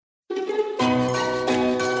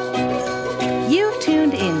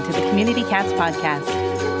Community Cats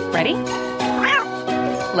podcast. Ready?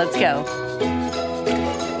 Let's go.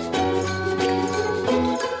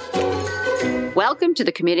 Welcome to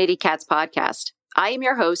the Community Cats podcast. I am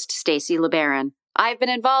your host, Stacy LeBaron. I've been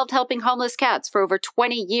involved helping homeless cats for over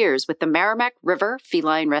 20 years with the Merrimack River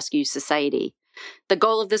Feline Rescue Society. The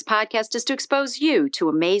goal of this podcast is to expose you to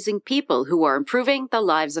amazing people who are improving the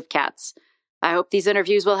lives of cats. I hope these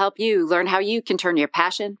interviews will help you learn how you can turn your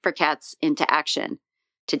passion for cats into action.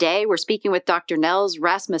 Today, we're speaking with Dr. Nels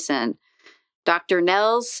Rasmussen. Dr.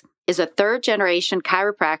 Nels is a third-generation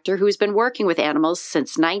chiropractor who's been working with animals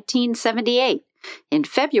since 1978. In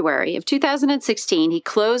February of 2016, he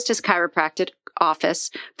closed his chiropractic office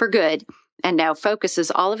for good and now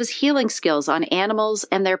focuses all of his healing skills on animals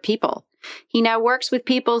and their people. He now works with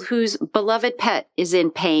people whose beloved pet is in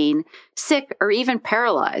pain, sick, or even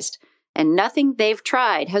paralyzed, and nothing they've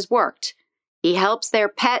tried has worked. He helps their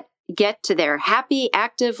pet get to their happy,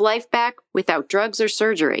 active life back without drugs or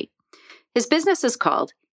surgery. His business is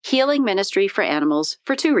called Healing Ministry for Animals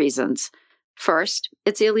for two reasons. First,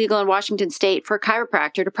 it's illegal in Washington state for a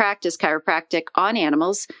chiropractor to practice chiropractic on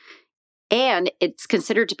animals, and it's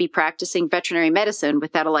considered to be practicing veterinary medicine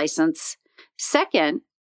without a license. Second,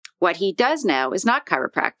 what he does now is not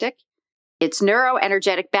chiropractic. It's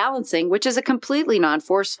neuroenergetic balancing, which is a completely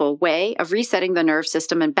non-forceful way of resetting the nerve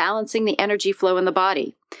system and balancing the energy flow in the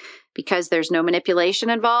body. Because there's no manipulation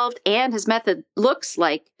involved, and his method looks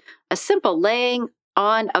like a simple laying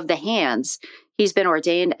on of the hands, he's been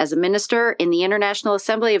ordained as a minister in the International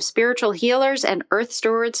Assembly of Spiritual Healers and Earth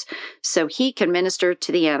Stewards so he can minister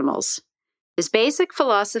to the animals. His basic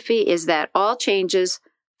philosophy is that all changes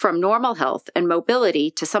from normal health and mobility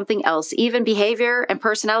to something else, even behavior and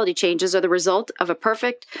personality changes, are the result of a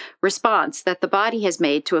perfect response that the body has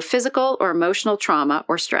made to a physical or emotional trauma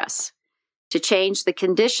or stress. To change the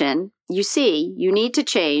condition, you need to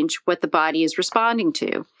change what the body is responding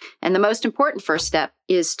to. And the most important first step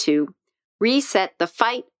is to reset the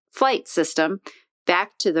fight-flight system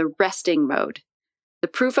back to the resting mode. The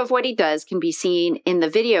proof of what he does can be seen in the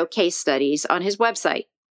video case studies on his website.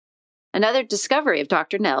 Another discovery of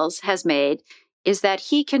Dr. Nels has made is that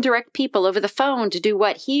he can direct people over the phone to do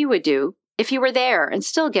what he would do if he were there and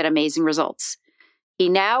still get amazing results. He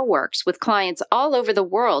now works with clients all over the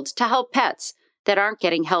world to help pets that aren't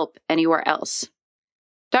getting help anywhere else.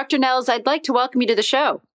 Dr. Nels, I'd like to welcome you to the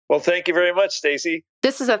show. Well, thank you very much, Stacy.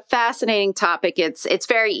 This is a fascinating topic. It's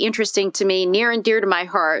very interesting to me, near and dear to my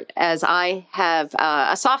heart, as I have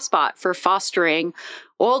a soft spot for fostering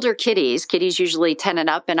older kitties usually 10 and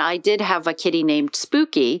up. And I did have a kitty named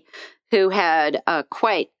Spooky who had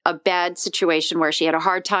quite a bad situation where she had a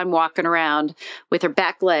hard time walking around with her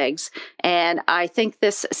back legs. And I think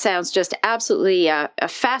this sounds just absolutely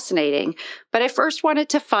fascinating. But I first wanted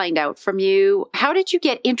to find out from you, how did you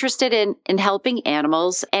get interested in helping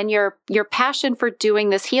animals and your passion for doing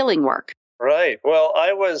this healing work? Right. Well,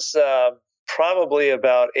 I was probably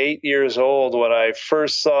about 8 years old when I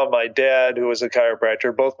first saw my dad, who was a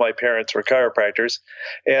chiropractor. Both my parents were chiropractors.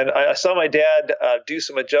 And I saw my dad do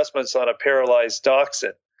some adjustments on a paralyzed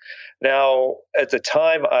dachshund. Now, at the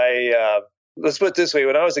time, let's put it this way.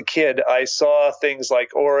 When I was a kid, I saw things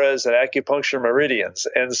like auras and acupuncture meridians.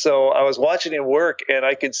 And so I was watching him work, and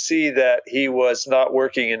I could see that he was not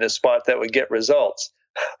working in a spot that would get results.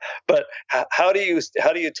 But how do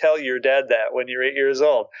you tell your dad that when you're 8 years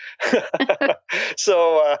old?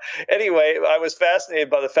 So anyway, I was fascinated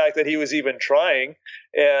by the fact that he was even trying,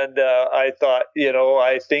 and I thought,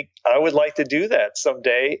 I think I would like to do that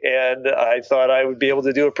someday, and I thought I would be able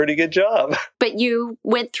to do a pretty good job. But you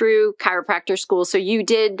went through chiropractor school, so you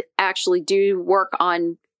did actually do work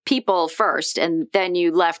on people first, and then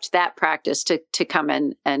you left that practice to come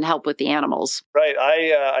in and help with the animals. Right.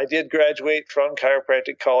 I did graduate from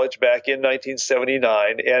chiropractic college back in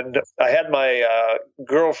 1979, and I had my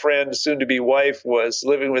girlfriend, soon-to-be wife, was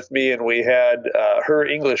living with me, and we had her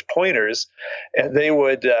English pointers, and they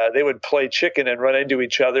would play chicken and run into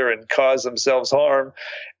each other and cause themselves harm.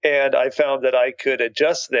 And I found that I could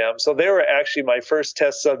adjust them. So they were actually my first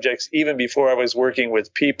test subjects, even before I was working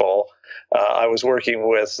with people. I was working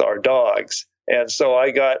with our dogs. And so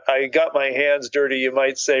I got my hands dirty, you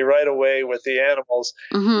might say, right away with the animals.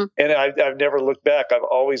 Mm-hmm. And I've never looked back. I've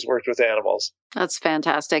always worked with animals. That's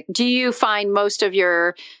fantastic. Do you find most of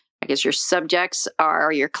your subjects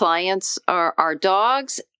are your clients are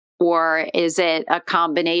dogs? Or is it a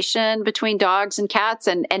combination between dogs and cats?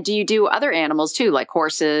 And do you do other animals too, like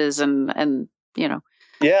horses and?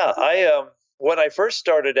 Yeah, when I first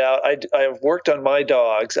started out, I worked on my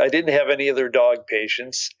dogs. I didn't have any other dog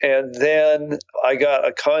patients. And then I got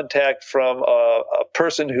a contact from a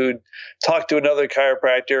person who talked to another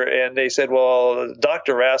chiropractor, and they said, well,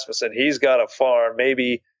 Dr. Rasmussen, he's got a farm.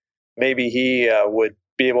 Maybe he would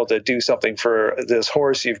be able to do something for this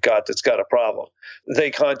horse you've got that's got a problem.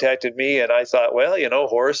 They contacted me, and I thought, well,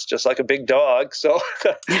 horse, just like a big dog. So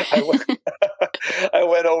I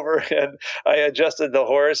went over and I adjusted the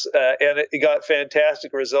horse, and it got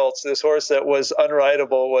fantastic results. This horse that was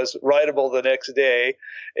unrideable was rideable the next day.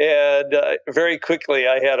 And very quickly,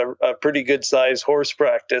 I had a pretty good sized horse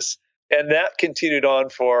practice. And that continued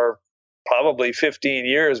on for probably 15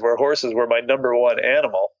 years, where horses were my number one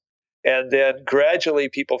animal. And then gradually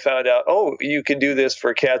people found out, oh, you can do this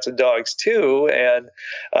for cats and dogs too. And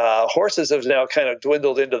horses have now kind of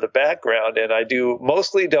dwindled into the background. And I do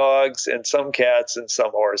mostly dogs and some cats and some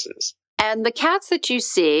horses. And the cats that you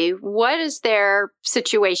see, what is their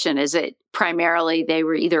situation? Is it primarily they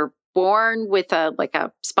were either born with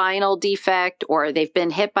a spinal defect, or they've been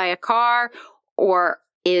hit by a car, or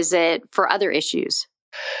is it for other issues?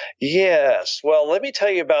 Yes. Well, let me tell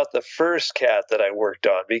you about the first cat that I worked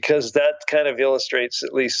on, because that kind of illustrates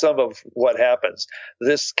at least some of what happens.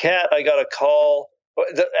 This cat, I got a call.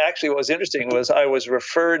 Actually, what was interesting was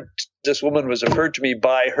this woman was referred to me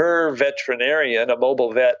by her veterinarian, a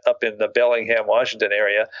mobile vet up in the Bellingham, Washington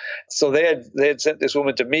area. So they had sent this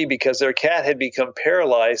woman to me because their cat had become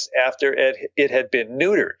paralyzed after it had been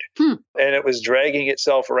neutered. And it was dragging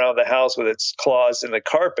itself around the house with its claws in the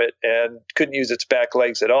carpet and couldn't use its back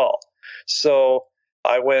legs at all. So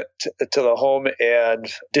I went to the home and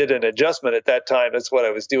did an adjustment at that time. That's what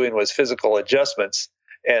I was doing, was physical adjustments.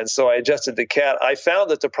 And so I adjusted the cat. I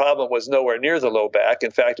found that the problem was nowhere near the low back.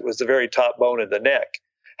 In fact, it was the very top bone in the neck.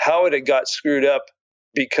 How it had got screwed up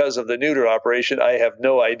because of the neuter operation, I have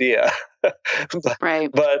no idea.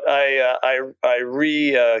 Right. But I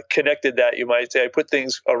reconnected that, you might say. I put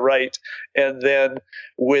things right. And then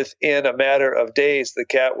within a matter of days, the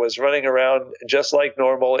cat was running around just like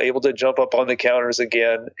normal, able to jump up on the counters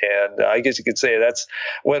again. And I guess you could say that's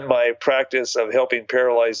when my practice of helping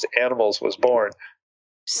paralyzed animals was born.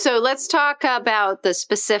 So let's talk about the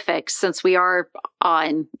specifics, since we are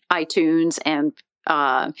on iTunes and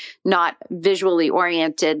not visually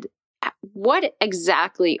oriented. What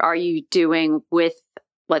exactly are you doing with,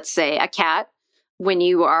 let's say, a cat when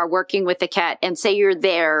you are working with a cat, and say you're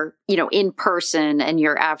there, in person, and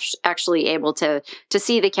you're actually able to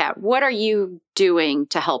see the cat? What are you doing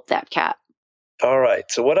to help that cat? All right.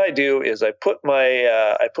 So what I do is I put my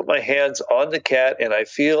hands on the cat, and I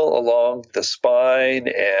feel along the spine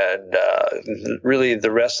and really the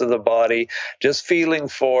rest of the body, just feeling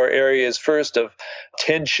for areas first of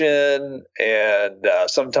tension, and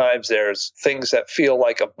sometimes there's things that feel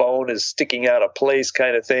like a bone is sticking out of place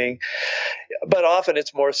kind of thing. But often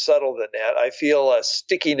it's more subtle than that. I feel a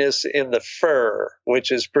stickiness in the fur,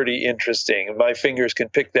 which is pretty interesting. My fingers can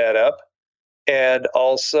pick that up. And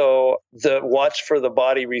also watch for the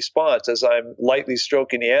body response as I'm lightly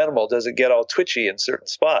stroking the animal. Does it get all twitchy in certain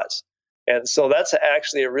spots? And so that's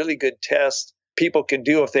actually a really good test people can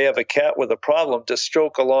do if they have a cat with a problem, to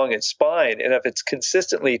stroke along its spine. And if it's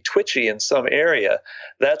consistently twitchy in some area,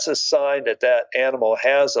 that's a sign that that animal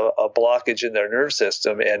has a blockage in their nerve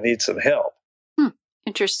system and needs some help.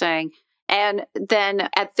 Interesting. And then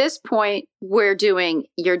at this point, you're doing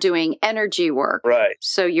energy work. Right.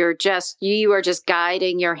 So you are just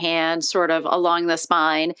guiding your hand sort of along the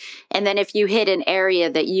spine. And then if you hit an area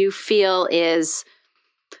that you feel is,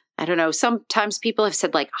 I don't know, sometimes people have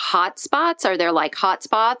said like hot spots. Are there like hot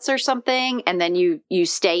spots or something? And then you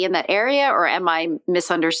stay in that area, or am I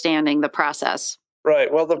misunderstanding the process?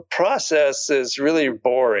 Right. Well, the process is really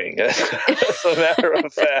boring, as a matter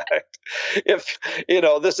of fact.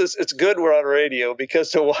 It's good we're on radio,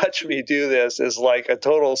 because to watch me do this is like a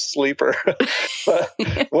total sleeper. But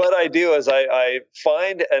what I do is I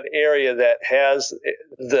find an area that has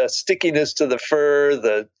the stickiness to the fur,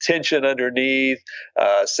 the tension underneath,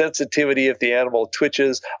 sensitivity if the animal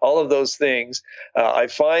twitches, all of those things. I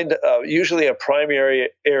find usually a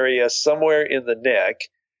primary area somewhere in the neck.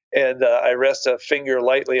 And I rest a finger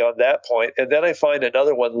lightly on that point. And then I find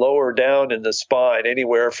another one lower down in the spine,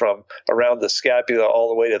 anywhere from around the scapula all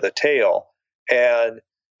the way to the tail. And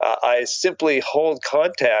I simply hold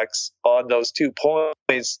contacts on those 2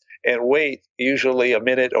 points and wait, usually a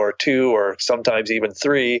minute or 2, or sometimes even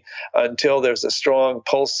 3, until there's a strong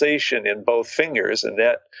pulsation in both fingers. And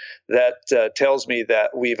that tells me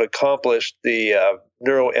that we've accomplished the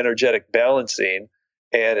neuroenergetic balancing.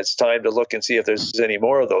 And it's time to look and see if there's any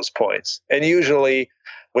more of those points. And usually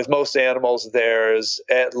with most animals, there's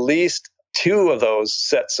at least two of those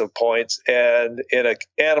sets of points. And in an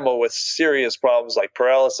animal with serious problems like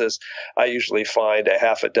paralysis, I usually find a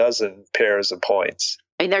half a dozen pairs of points.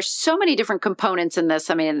 I mean, there's so many different components in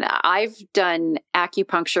this. I mean, I've done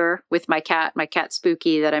acupuncture with my cat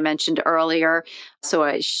Spooky that I mentioned earlier. So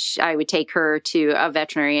I would take her to a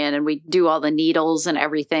veterinarian and we do all the needles and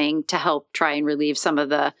everything to help try and relieve some of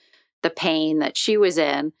the pain that she was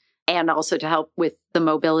in, and also to help with the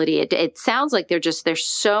mobility. It sounds like there's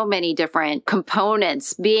so many different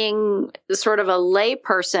components. Being sort of a lay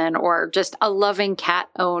person or just a loving cat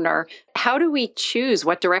owner, how do we choose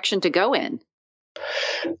what direction to go in?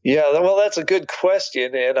 Yeah, well, that's a good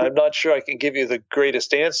question, and I'm not sure I can give you the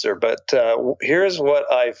greatest answer, but here's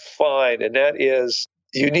what I find, and that is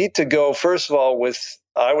you need to go, first of all, with,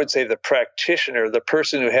 I would say, the practitioner, the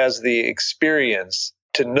person who has the experience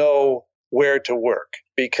to know where to work.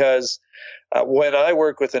 Because when I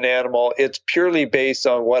work with an animal, it's purely based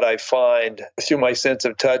on what I find through my sense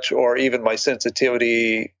of touch or even my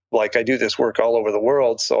sensitivity. Like, I do this work all over the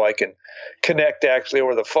world, so I can connect actually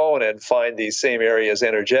over the phone and find these same areas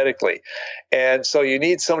energetically. And so you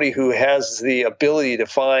need somebody who has the ability to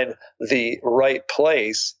find the right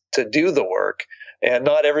place to do the work. And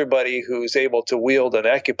not everybody who's able to wield an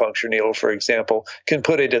acupuncture needle, for example, can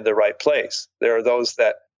put it in the right place. There are those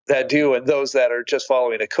that do, and those that are just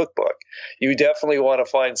following a cookbook. You definitely want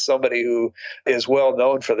to find somebody who is well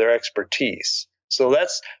known for their expertise. So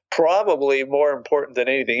that's probably more important than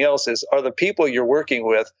anything else, is, are the people you're working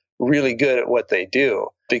with really good at what they do?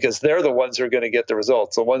 Because they're the ones who are going to get the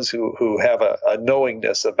results, the ones who have a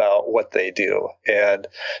knowingness about what they do. And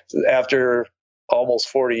after almost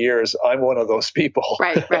 40 years, I'm one of those people.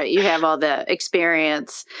 Right. You have all the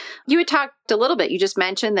experience. You had talked a little bit. You just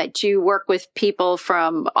mentioned that you work with people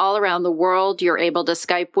from all around the world. You're able to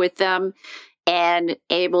Skype with them and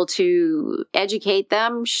able to educate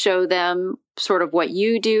them, show them sort of what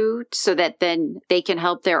you do so that then they can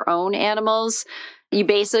help their own animals. You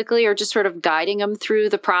basically are just sort of guiding them through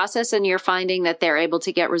the process, and you're finding that they're able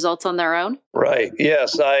to get results on their own? Right.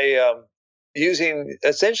 Yes. Using,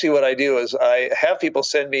 essentially what I do is I have people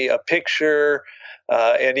send me a picture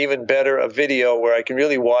and even better, a video where I can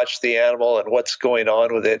really watch the animal and what's going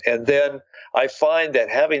on with it. And then I find that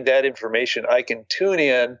having that information, I can tune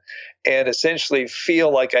in and essentially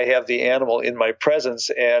feel like I have the animal in my presence.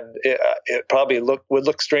 And it probably would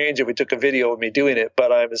look strange if we took a video of me doing it,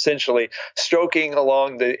 but I'm essentially stroking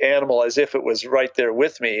along the animal as if it was right there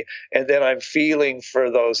with me. And then I'm feeling for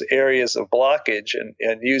those areas of blockage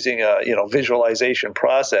and using a visualization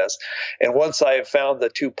process. And once I have found the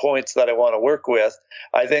 2 points that I want to work with,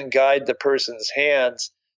 I then guide the person's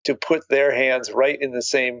hands to put their hands right in the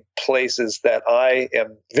same places that I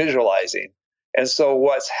am visualizing. And so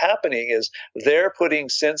what's happening is they're putting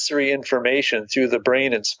sensory information through the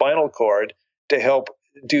brain and spinal cord to help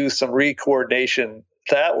do some recoordination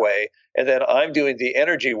that way. And then I'm doing the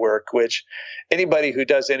energy work, which anybody who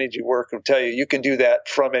does energy work will tell you can do that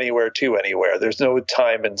from anywhere to anywhere. There's no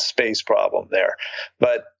time and space problem there.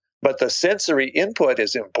 But the sensory input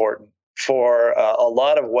is important for a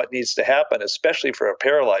lot of what needs to happen, especially for a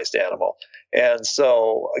paralyzed animal. And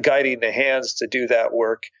so guiding the hands to do that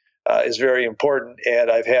work is very important.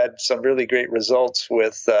 And I've had some really great results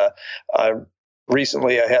with,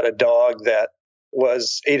 recently I had a dog that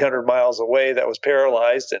was 800 miles away that was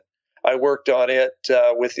paralyzed, and I worked on it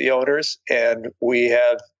with the owners, and we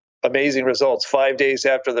had amazing results. 5 days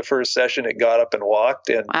after the first session, it got up and walked,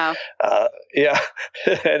 and wow.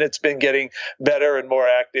 And it's been getting better and more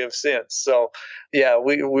active since. So, yeah,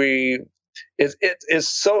 it's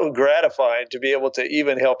so gratifying to be able to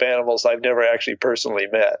even help animals I've never actually personally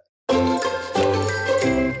met.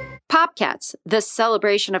 PopCats, the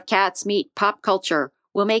celebration of cats meet pop culture,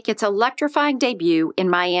 will make its electrifying debut in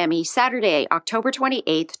Miami Saturday, October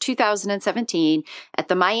 28th, 2017 at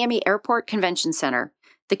the Miami Airport Convention Center.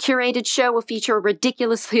 The curated show will feature a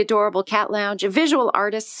ridiculously adorable cat lounge, visual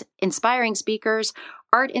artists, inspiring speakers,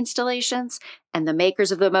 art installations, and the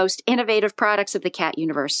makers of the most innovative products of the cat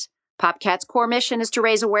universe. PopCat's core mission is to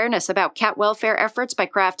raise awareness about cat welfare efforts by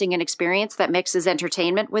crafting an experience that mixes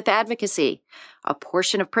entertainment with advocacy. A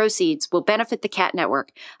portion of proceeds will benefit the Cat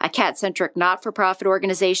Network, a cat-centric not-for-profit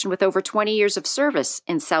organization with over 20 years of service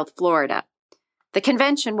in South Florida. The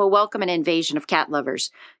convention will welcome an invasion of cat lovers,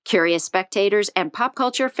 curious spectators, and pop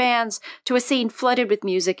culture fans to a scene flooded with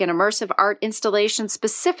music and immersive art installations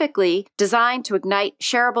specifically designed to ignite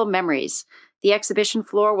shareable memories. The exhibition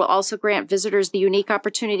floor will also grant visitors the unique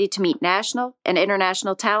opportunity to meet national and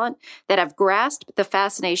international talent that have grasped the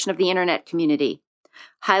fascination of the internet community.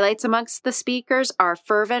 Highlights amongst the speakers are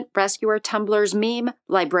fervent rescuer Tumblr's meme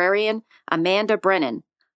librarian Amanda Brennan,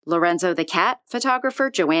 Lorenzo the Cat photographer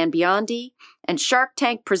Joanne Biondi, and Shark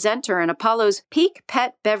Tank presenter and Apollo's Peak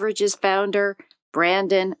Pet Beverages founder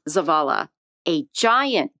Brandon Zavala. A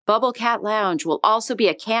giant bubble cat lounge will also be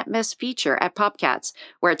a can't-miss feature at PopCats,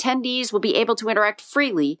 where attendees will be able to interact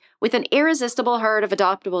freely with an irresistible herd of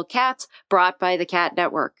adoptable cats brought by the Cat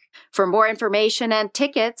Network. For more information and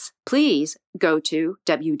tickets, please go to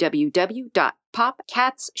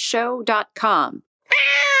www.popcatsshow.com.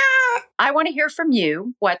 I want to hear from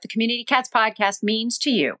you what the Community Cats podcast means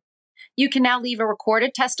to you. You can now leave a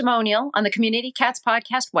recorded testimonial on the Community Cats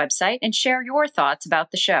podcast website and share your thoughts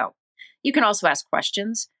about the show. You can also ask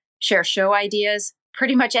questions, share show ideas,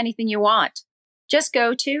 pretty much anything you want. Just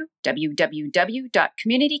go to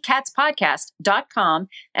www.communitycatspodcast.com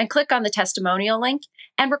and click on the testimonial link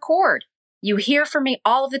and record. You hear from me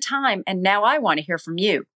all of the time, and now I want to hear from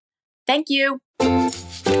you. Thank you.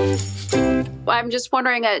 I'm just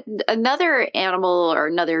wondering, another animal or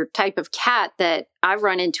another type of cat that I've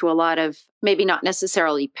run into a lot of, maybe not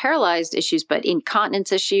necessarily paralyzed issues, but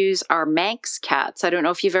incontinence issues are Manx cats. I don't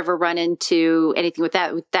know if you've ever run into anything with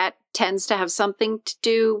that. That tends to have something to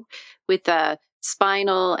do with the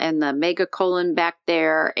spinal and the megacolon back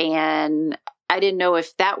there. And I didn't know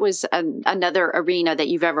if that was another arena that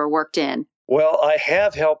you've ever worked in. Well, I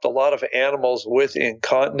have helped a lot of animals with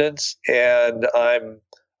incontinence, and I'm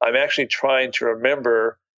actually trying to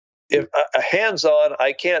remember if hands-on,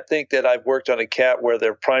 I can't think that I've worked on a cat where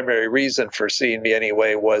their primary reason for seeing me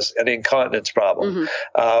anyway was an incontinence problem.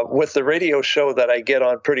 Mm-hmm. With the radio show that I get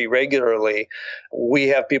on pretty regularly, we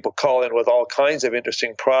have people call in with all kinds of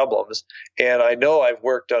interesting problems. And I know I've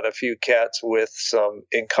worked on a few cats with some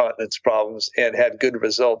incontinence problems and had good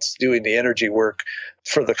results doing the energy work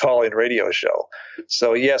for the call-in radio show.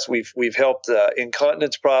 So yes, we've helped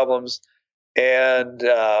incontinence problems and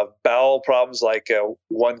bowel problems. Like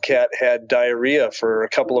one cat had diarrhea for a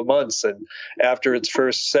couple of months, and after its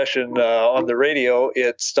first session on the radio,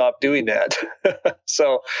 it stopped doing that.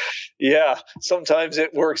 So yeah, sometimes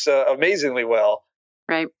it works amazingly well.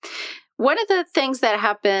 Right. One of the things that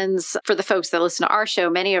happens for the folks that listen to our show,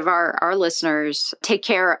 many of our listeners take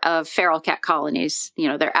care of feral cat colonies. You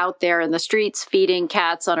know, they're out there in the streets feeding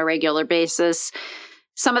cats on a regular basis.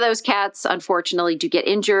 Some of those cats, unfortunately, do get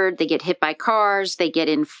injured. They get hit by cars. They get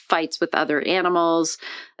in fights with other animals.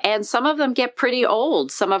 And some of them get pretty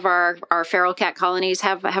old. Some of our feral cat colonies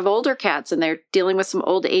have older cats, and they're dealing with some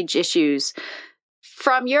old age issues.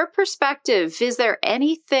 From your perspective, is there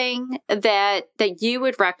anything that you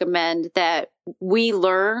would recommend that we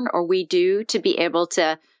learn or we do to be able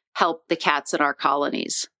to help the cats in our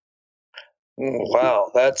colonies?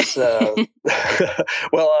 Wow, that's well.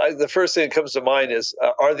 The first thing that comes to mind is: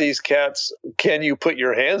 are these cats? Can you put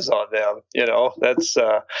your hands on them? You know,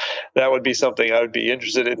 that would be something I would be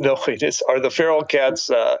interested in knowing. Are the feral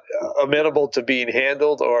cats amenable to being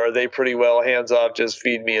handled, or are they pretty well hands off? Just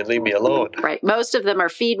feed me and leave me alone. Right. Most of them are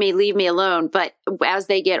feed me, leave me alone. But as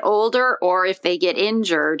they get older, or if they get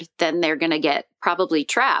injured, then they're going to get probably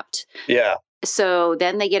trapped. Yeah. So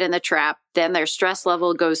then they get in the trap, then their stress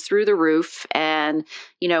level goes through the roof. And,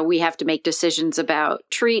 you know, we have to make decisions about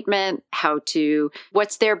treatment,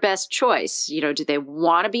 what's their best choice? You know, do they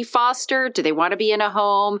want to be fostered? Do they want to be in a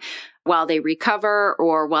home while they recover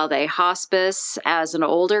or while they hospice as an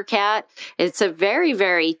older cat? It's a very,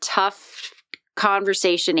 very tough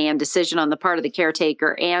conversation and decision on the part of the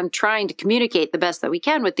caretaker, and trying to communicate the best that we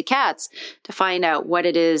can with the cats to find out what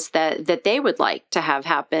it is that they would like to have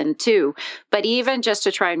happen too. But even just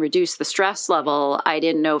to try and reduce the stress level, I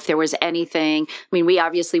didn't know if there was anything. I mean, we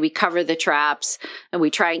cover the traps and we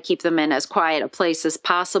try and keep them in as quiet a place as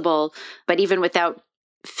possible. But even without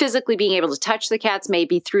physically being able to touch the cats,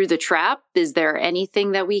 maybe through the trap, is there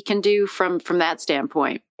anything that we can do from that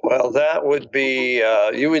standpoint? Well, that would be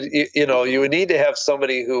you would need to have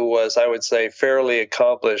somebody who was, I would say, fairly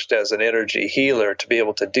accomplished as an energy healer to be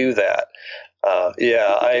able to do that.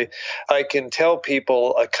 I can tell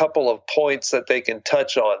people a couple of points that they can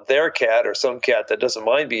touch on their cat or some cat that doesn't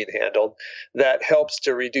mind being handled that helps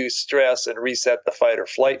to reduce stress and reset the fight or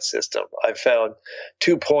flight system. I've found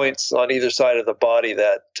 2 points on either side of the body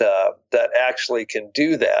that actually can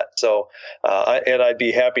do that. So, I'd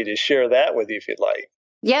be happy to share that with you if you'd like.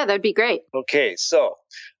 Yeah, that'd be great. Okay, so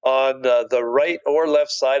on the right or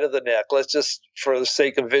left side of the neck, let's just, for the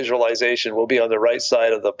sake of visualization, we'll be on the right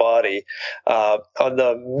side of the body. On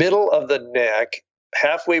the middle of the neck,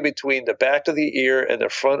 halfway between the back of the ear and the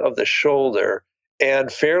front of the shoulder,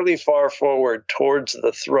 and fairly far forward towards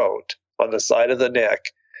the throat on the side of the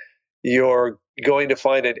neck, your going to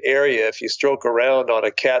find an area, if you stroke around on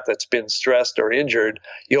a cat that's been stressed or injured,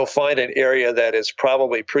 you'll find an area that is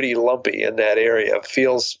probably pretty lumpy in that area,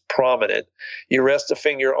 feels prominent. You rest a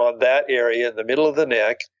finger on that area in the middle of the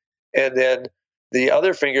neck, and then the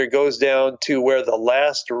other finger goes down to where the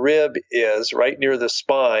last rib is, right near the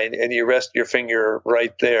spine, and you rest your finger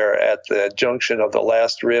right there at the junction of the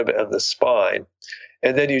last rib and the spine.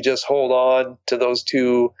 And then you just hold on to those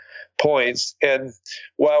 2 points. And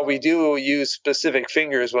while we do use specific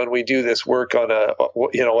fingers when we do this work on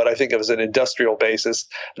what I think of as an industrial basis,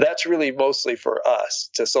 that's really mostly for us,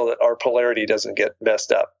 so that our polarity doesn't get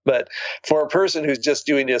messed up. But for a person who's just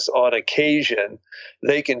doing this on occasion,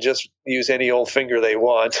 they can just use any old finger they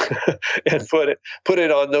want and put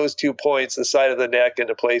it on those 2 points, the side of the neck and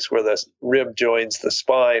the place where the rib joins the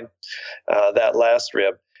spine, that last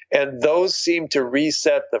rib. And those seem to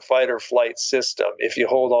reset the fight or flight system if you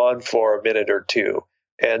hold on for a minute or two.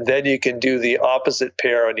 And then you can do the opposite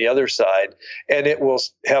pair on the other side, and it will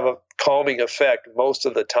have a calming effect most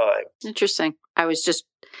of the time. Interesting.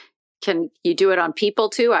 Can you do it on people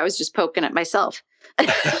too? I was just poking at myself. I'll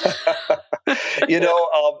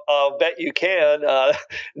bet you can.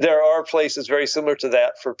 There are places very similar to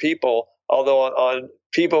that for people, although on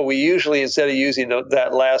people, we usually, instead of using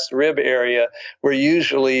that last rib area, we're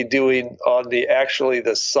usually doing on the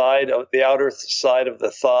side of the outer side of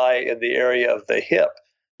the thigh and the area of the hip.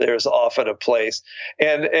 There's often a place,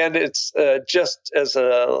 and it's just as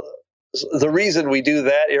the reason we do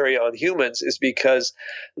that area on humans is because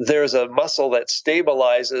there's a muscle that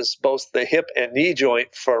stabilizes both the hip and knee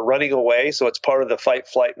joint for running away. So it's part of the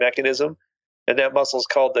fight-flight mechanism. And that muscle is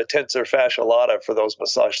called the tensor fascia lata for those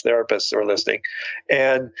massage therapists who are listening.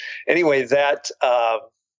 And anyway, that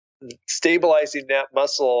stabilizing that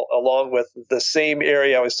muscle along with the same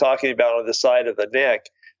area I was talking about on the side of the neck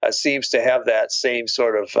seems to have that same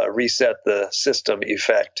sort of reset the system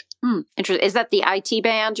effect. Interesting. Is that the IT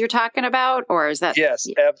band you're talking about, or is that? Yes.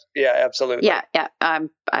 Yeah, absolutely. Yeah.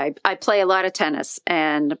 I play a lot of tennis,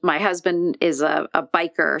 and my husband is a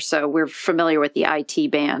biker, so we're familiar with the IT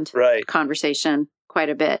band conversation quite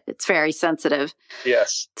a bit. It's very sensitive.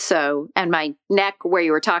 Yes. So, and my neck, where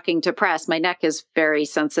you were talking to press, my neck is very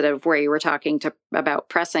sensitive where you were talking about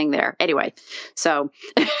pressing there. Anyway, so.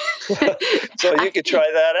 So you could try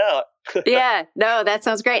that out. Yeah, no, that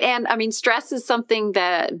sounds great. And I mean, stress is something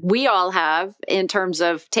that we all have in terms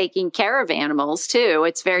of taking care of animals too.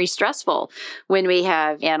 It's very stressful when we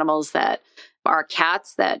have animals that are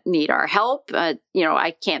cats that need our help. I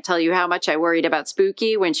can't tell you how much I worried about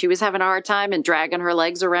Spooky when she was having a hard time and dragging her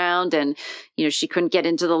legs around, and, she couldn't get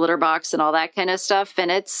into the litter box and all that kind of stuff.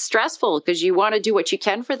 And it's stressful because you want to do what you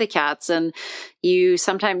can for the cats, and you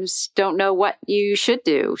sometimes don't know what you should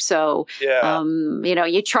do. So,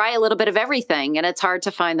 you try a little bit of everything, and it's hard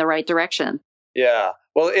to find the right direction. Yeah.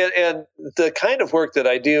 Well, and the kind of work that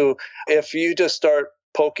I do, if you just start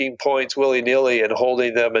poking points willy-nilly and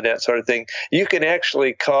holding them and that sort of thing, you can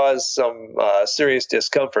actually cause some serious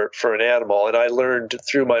discomfort for an animal. And I learned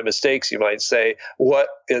through my mistakes, you might say, what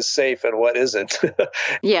is safe and what isn't.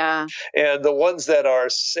 Yeah. And the ones that are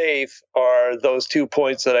safe are those 2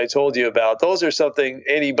 points that I told you about. Those are something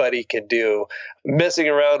anybody can do. Messing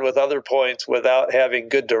around with other points without having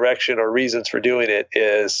good direction or reasons for doing it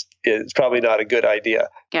is probably not a good idea.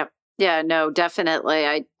 Yep. Yeah, no,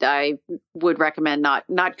 definitely. I would recommend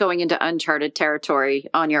not going into uncharted territory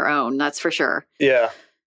on your own. That's for sure. Yeah.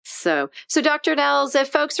 So Dr. Nels, if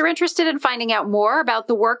folks are interested in finding out more about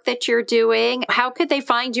the work that you're doing, how could they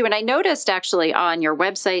find you? And I noticed actually on your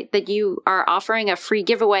website that you are offering a free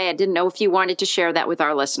giveaway. I didn't know if you wanted to share that with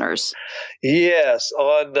our listeners. Yes.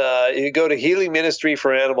 You go to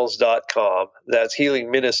healingministryforanimals.com. That's healing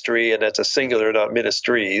ministry, and that's a singular, not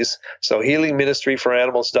ministries. So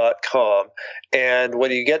healingministryforanimals.com. And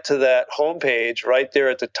when you get to that homepage, right there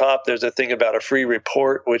at the top, there's a thing about a free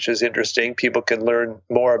report, which is interesting. People can learn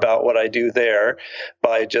more about what I do there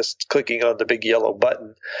by just clicking on the big yellow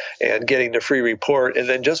button and getting the free report. And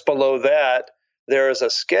then just below that, there is a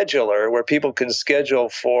scheduler where people can schedule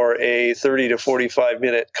for a 30 to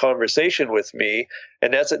 45-minute conversation with me.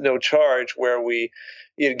 And that's at no charge, where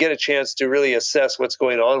you get a chance to really assess what's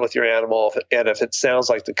going on with your animal and if it sounds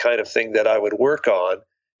like the kind of thing that I would work on.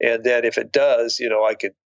 And then if it does, I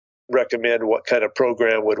could recommend what kind of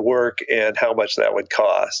program would work and how much that would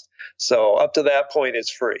cost. So up to that point, it's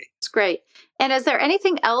free. It's great. And is there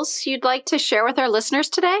anything else you'd like to share with our listeners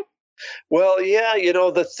today? Well, yeah,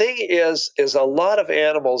 the thing is a lot of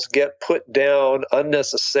animals get put down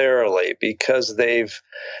unnecessarily because they've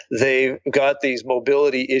got these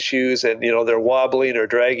mobility issues and, they're wobbling or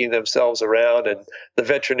dragging themselves around, and the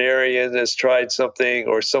veterinarian has tried something,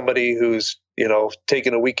 or somebody who's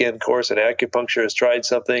taken a weekend course in acupuncture, has tried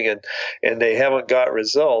something and they haven't got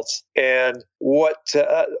results. And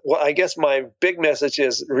I guess my big message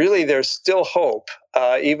is really there's still hope,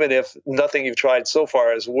 even if nothing you've tried so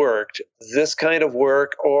far has worked. This kind of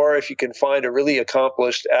work, or if you can find a really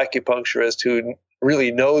accomplished acupuncturist who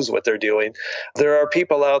really knows what they're doing, there are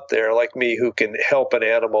people out there like me who can help an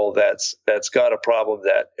animal that's got a problem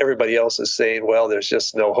that everybody else is saying, well, there's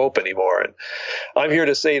just no hope anymore. And I'm here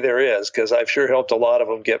to say there is, because I've sure helped a lot of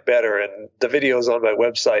them get better. And the videos on my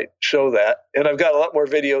website show that. And I've got a lot more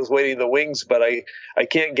videos waiting in the wings, but I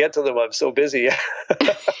can't get to them. I'm so busy.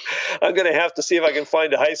 I'm going to have to see if I can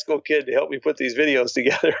find a high school kid to help me put these videos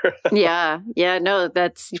together. No,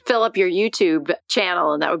 fill up your YouTube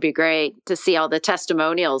channel, and that would be great to see all the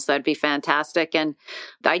testimonials. That'd be fantastic. And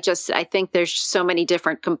I think there's so many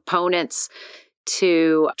different components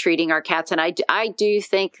to treating our cats. And I do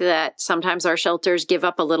think that sometimes our shelters give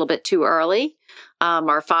up a little bit too early.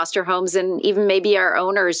 Our foster homes and even maybe our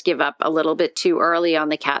owners give up a little bit too early on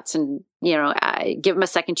the cats, and, give them a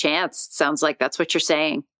second chance. Sounds like that's what you're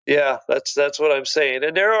saying. Yeah, that's what I'm saying.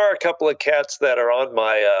 And there are a couple of cats that are on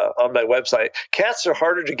my website. Cats are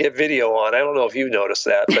harder to get video on. I don't know if you noticed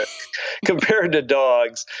that, but compared to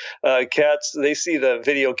dogs, cats, they see the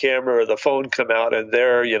video camera or the phone come out and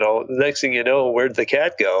they're, next thing you know, where'd the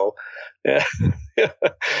cat go? Yeah.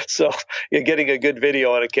 So getting a good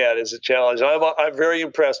video on a cat is a challenge. I'm very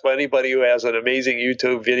impressed by anybody who has an amazing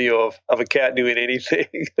YouTube video of a cat doing anything.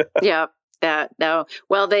 Yeah. No.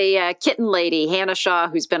 Well, the kitten lady, Hannah Shaw,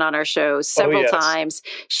 who's been on our show several times,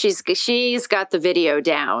 she's got the video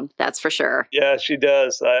down. That's for sure. Yeah, she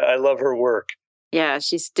does. I love her work. Yeah,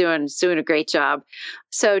 she's doing a great job.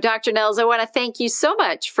 So, Dr. Nels, I want to thank you so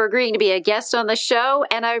much for agreeing to be a guest on the show,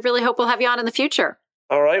 and I really hope we'll have you on in the future.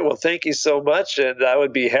 All right. Well, thank you so much, and I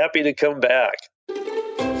would be happy to come back.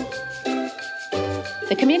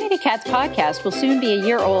 The Community Cats podcast will soon be a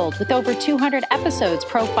year old, with over 200 episodes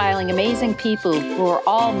profiling amazing people who are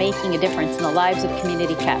all making a difference in the lives of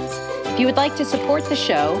community cats. If you would like to support the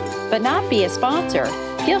show, but not be a sponsor,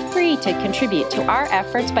 feel free to contribute to our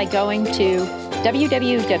efforts by going to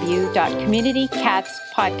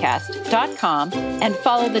www.communitycatspodcast.com and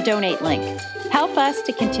follow the donate link. Help us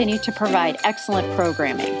to continue to provide excellent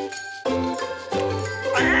programming.